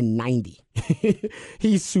 91, and 90.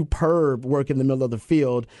 He's superb work in the middle of the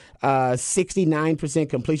field. 69%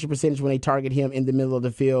 completion percentage when they target him in the middle of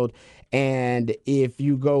the field. And if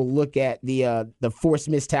you go look at the forced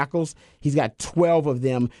missed tackles, he's got 12 of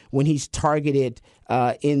them when he's targeted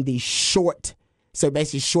in the short So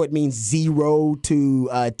basically, short means 0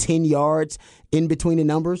 to 10 yards in between the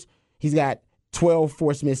numbers. He's got 12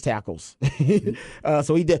 forced missed tackles.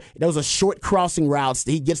 So those are short crossing routes.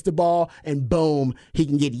 He gets the ball, and boom, he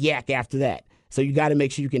can get yak after that. So you got to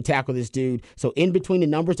make sure you can tackle this dude. So in between the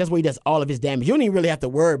numbers, that's where he does all of his damage. You don't even really have to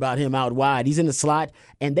worry about him out wide. He's in the slot,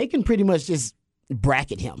 and they can pretty much just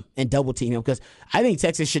bracket him and double team him, because I think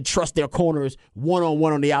Texas should trust their corners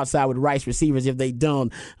one-on-one on the outside with Rice receivers. If they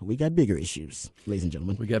don't, we got bigger issues, ladies and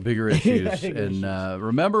gentlemen. We got bigger issues. And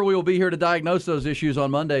remember, we will be here to diagnose those issues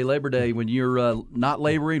on Monday, Labor Day. When you're not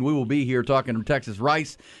laboring, we will be here talking to Texas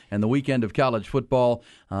Rice and the weekend of college football.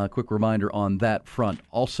 Quick reminder on that front.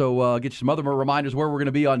 Also, get you some other reminders where we're going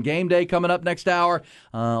to be on game day coming up next hour.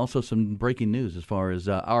 Also, some breaking news as far as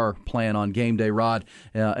our plan on game day, Rod,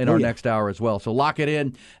 in our next hour as well. So lock it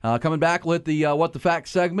in. Coming back, we'll hit the What the Facts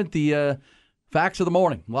segment, the facts of the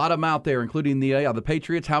morning. A lot of them out there, including the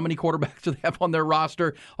Patriots. How many quarterbacks do they have on their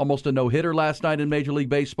roster? Almost a no-hitter last night in Major League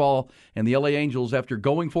Baseball. And the LA Angels, after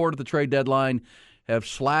going forward at the trade deadline, have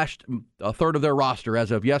slashed a third of their roster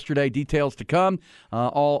as of yesterday. Details to come,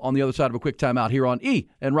 all on the other side of a quick timeout here on E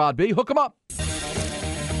and Rod B. Hook 'em up.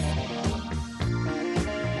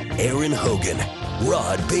 Aaron Hogan,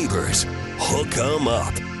 Rod Babers, Hook 'em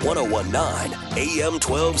Up, 1019 AM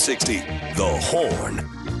 1260, The Horn.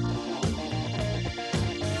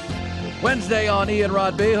 Wednesday on E and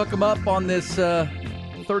Rod B. Hook 'em up on this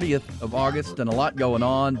 30th of August, and a lot going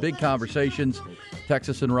on. Big conversations.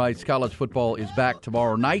 Texas and Rice college football is back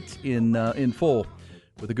tomorrow night in full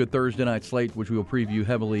with a good Thursday night slate, which we will preview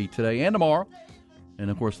heavily today and tomorrow. And,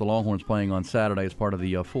 of course, the Longhorns playing on Saturday as part of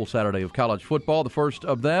the full Saturday of college football, the first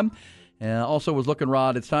of them. Also was looking,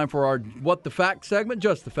 Rod, it's time for our What the Facts segment,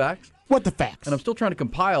 just the facts. What the facts? And I'm still trying to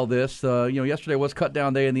compile this. Yesterday was cut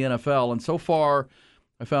down day in the NFL, and so far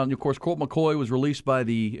I found, of course, Colt McCoy was released by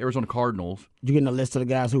the Arizona Cardinals. You getting a list of the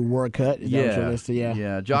guys who were cut? Is that what you're listing?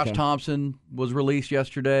 Yeah. Josh Thompson was released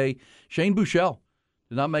yesterday. Shane Buechele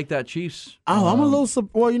did not make that Chiefs. I'm a little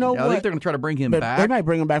well, you know what? I think they're going to try to bring him back. They might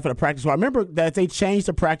bring him back for the practice squad. I remember that they changed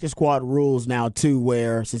the practice squad rules now, too,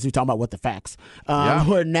 where, since we're talking about what the facts,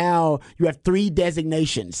 where now you have 3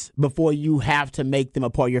 designations before you have to make them a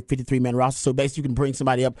part of your 53-man roster. So basically you can bring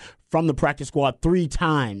somebody up from the practice squad 3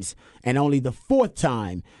 times, and only the 4th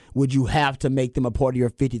time would you have to make them a part of your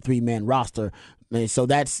 53-man roster. And so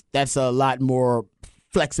that's a lot more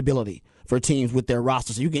flexibility for teams with their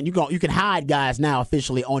roster. So you can hide guys now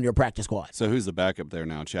officially on your practice squad. So who's the backup there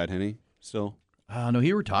now? Chad Henne still? No,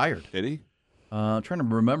 he retired. Did he? I'm trying to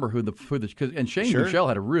remember who and Shane Buechele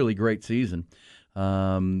had a really great season.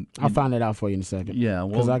 I'll find it out for you in a second. Yeah,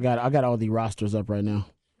 because I got all the rosters up right now.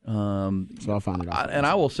 So I'll find it out. And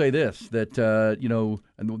I will say this, that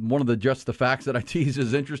and one of the just the facts that I tease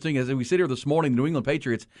is interesting. As we sit here this morning, the New England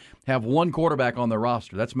Patriots have 1 quarterback on their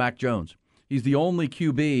roster. That's Mac Jones. He's the only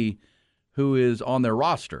QB who is on their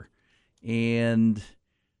roster. And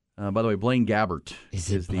by the way, Blaine Gabbert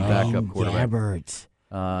is the backup quarterback. Gabbert.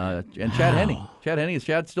 And Chad Henne. Chad Henne, is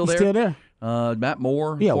Chad still there? Still there. Matt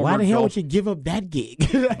Moore. Yeah, why the hell would you give up that gig?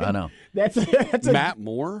 I know. That's Matt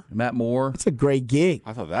Moore? Matt Moore. It's a great gig.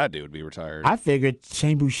 I thought that dude would be retired. I figured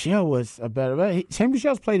Shane Buechele was a better. Shane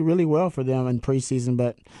Buechele's played really well for them in preseason,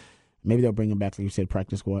 but maybe they'll bring him back, like you said,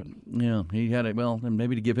 practice squad. Yeah, he had it. Well,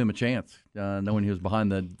 maybe to give him a chance, knowing he was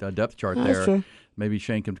behind the depth chart there. That's true. Maybe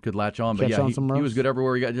Shane could latch on. But yeah, he was good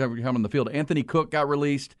everywhere he got him on the field. Anthony Cook got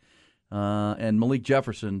released, and Malik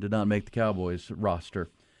Jefferson did not make the Cowboys roster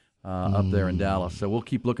up there in Dallas. So we'll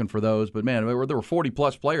keep looking for those. But, man, there were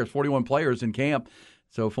 40-plus players, 41 players in camp.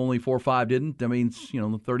 So if only 4 or 5 didn't, that means,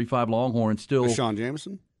 the 35 Longhorns still. Deshaun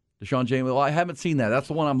Jameson? Deshaun Jameson. Well, I haven't seen that. That's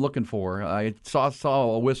the one I'm looking for. I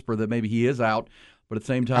saw a whisper that maybe he is out, but at the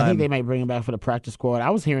same time, I think they might bring him back for the practice squad.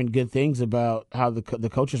 I was hearing good things about how the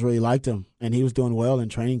coaches really liked him, and he was doing well in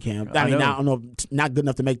training camp. I don't know, not good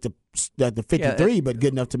enough to make the 53, but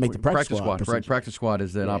good enough to make the practice squad. Right, practice squad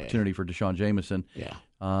is an opportunity for Deshaun Jameson. Yeah.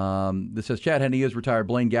 This says Chad Henne is retired.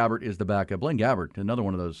 Blaine Gabbert is the backup. Blaine Gabbert, another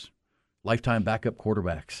one of those lifetime backup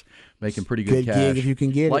quarterbacks, making pretty good cash. Gig if you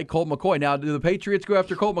can get it. Like Colt McCoy. Now, do the Patriots go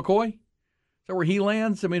after Colt McCoy? Is that where he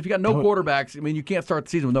lands? I mean, if you got no quarterbacks, you can't start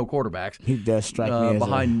the season with no quarterbacks. He does strike me as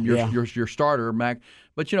behind your starter, Mac.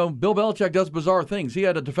 But, Bill Belichick does bizarre things. He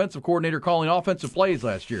had a defensive coordinator calling offensive plays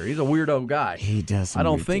last year. He's a weirdo guy. He does. I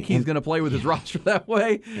don't think he's going to play with his roster that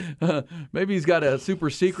way. Maybe he's got a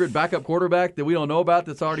super secret backup quarterback that we don't know about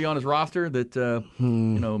that's already on his roster that,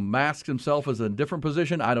 masks himself as a different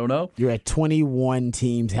position. I don't know. You're at 21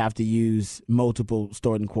 teams have to use multiple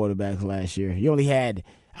starting quarterbacks last year. You only had,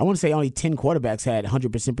 I want to say only 10 quarterbacks had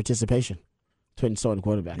 100% participation. starting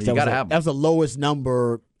quarterbacks. You got to have them. That was the lowest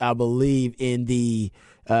number, I believe, in the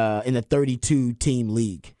 32 team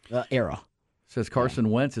league era. Says Carson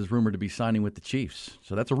Wentz is rumored to be signing with the Chiefs.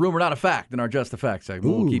 So that's a rumor, not a fact, in our Just the Fact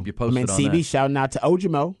segment. We'll keep you posted on CB that. shouting out to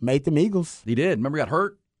Ojimo, made them Eagles. He did. Remember, he got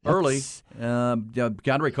hurt early.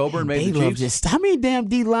 DeAndre Coburn made the love Chiefs. this. How many damn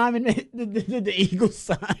D linemen the Eagles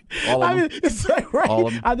signed? All of them. It's like, right. All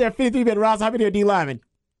of them. Out there, 53-man roster. How many are D linemen?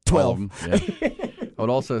 12. All of them, yeah. I would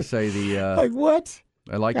also say like what?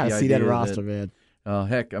 I like the Gotta idea see that roster, man.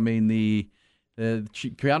 Heck, I mean, the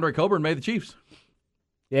DeAndre Coburn made the Chiefs.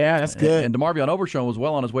 Yeah, that's good. And DeMarvion Overshown was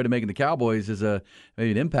well on his way to making the Cowboys as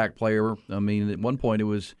maybe an impact player. I mean, at one point it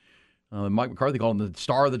was Mike McCarthy called him the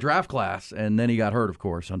star of the draft class, and then he got hurt, of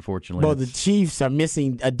course, unfortunately. Well, the Chiefs are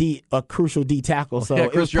missing a crucial D tackle, so Yeah, it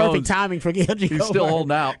was Chris perfect Jones, timing for Kendrick Comer. he's still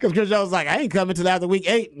holding out. Because Chris Jones was like, I ain't coming till after week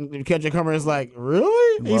 8. And Kendrick Comer is like,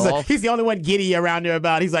 really? Well, He's the only one giddy around there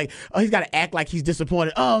about it. He's like, oh, he's got to act like he's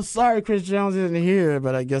disappointed. Oh, sorry, Chris Jones isn't here,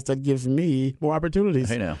 but I guess that gives me more opportunities.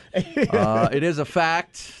 Hey, now. It is a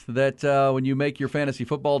fact that when you make your fantasy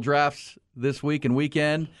football drafts this week and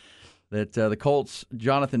weekend, that the Colts'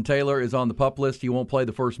 Jonathan Taylor is on the PUP list. He won't play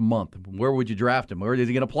the first month. Where would you draft him? Where is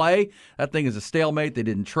he going to play? That thing is a stalemate. They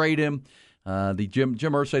didn't trade him. Jim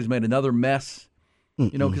Irsay's made another mess.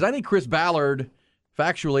 You know, because I think Chris Ballard,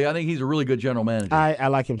 factually, I think he's a really good general manager. I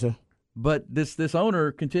like him too. But this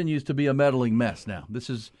owner continues to be a meddling mess now. This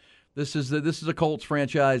is a Colts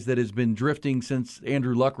franchise that has been drifting since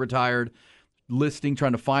Andrew Luck retired, trying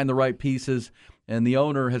to find the right pieces, and the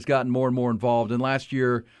owner has gotten more and more involved. And last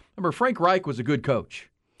year, remember, Frank Reich was a good coach.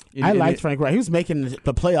 I liked Frank Reich. He was making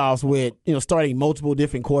the playoffs with, starting multiple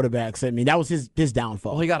different quarterbacks. I mean, that was his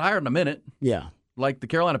downfall. Well, he got hired in a minute. Yeah. Like the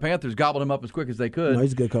Carolina Panthers gobbled him up as quick as they could. No,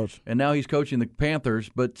 he's a good coach. And now he's coaching the Panthers.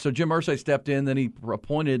 But so Jim Irsay stepped in, then he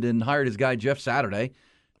appointed and hired his guy Jeff Saturday,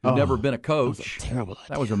 who'd never been a coach. That was a terrible idea.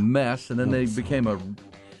 That was a mess. And then they became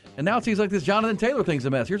and now it seems like this Jonathan Taylor thing's a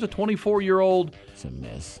mess. Here's a 24-year-old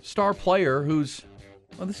star player who's,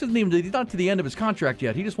 well, this isn't even, he's not to the end of his contract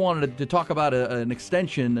yet. He just wanted to talk about an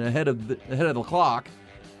extension ahead of the clock,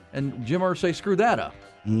 and Jim Irsay screwed that up.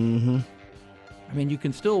 Mm-hmm. I mean, you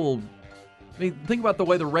can still, think about the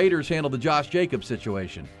way the Raiders handled the Josh Jacobs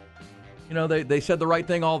situation. They said the right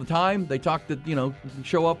thing all the time. They talked that,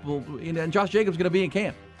 show up, and Josh Jacobs is going to be in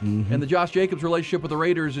camp. Mm-hmm. And the Josh Jacobs relationship with the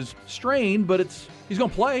Raiders is strained, but he's going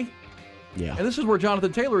to play. Yeah. And this is where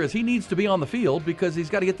Jonathan Taylor is. He needs to be on the field because he's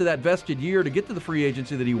got to get to that vested year to get to the free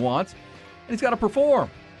agency that he wants, and he's got to perform.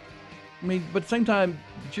 I mean, but at the same time,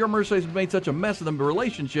 Jim Irsay's made such a mess of the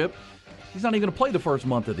relationship, he's not even going to play the first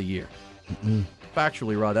month of the year. Mm-mm.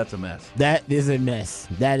 Factually, Rod, that's a mess. That is a mess.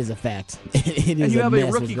 That is a fact. It is and you have a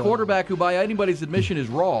mess rookie quarterback who, by anybody's admission, is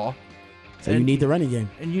raw. So you need the running game.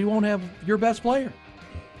 And you won't have your best player.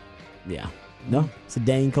 Yeah. No, it's a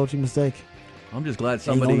dang coaching mistake. I'm just glad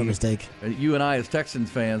somebody, mistake. You and I as Texans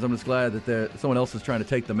fans, I'm just glad that someone else is trying to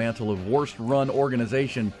take the mantle of worst run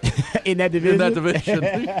organization in that division.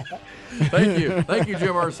 Thank you,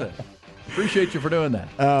 Jim Irsay. Appreciate you for doing that.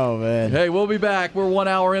 Oh, man. Hey, we'll be back. We're 1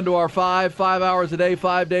 hour into our 5 hours a day,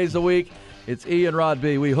 5 days a week. It's E and Rod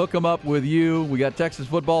B. We hook them up with you. We got Texas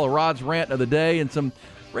football, a Rod's rant of the day, and some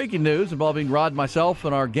breaking news involving Rod, myself,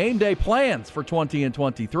 and our game day plans for 20 and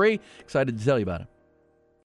 23. Excited to tell you about it.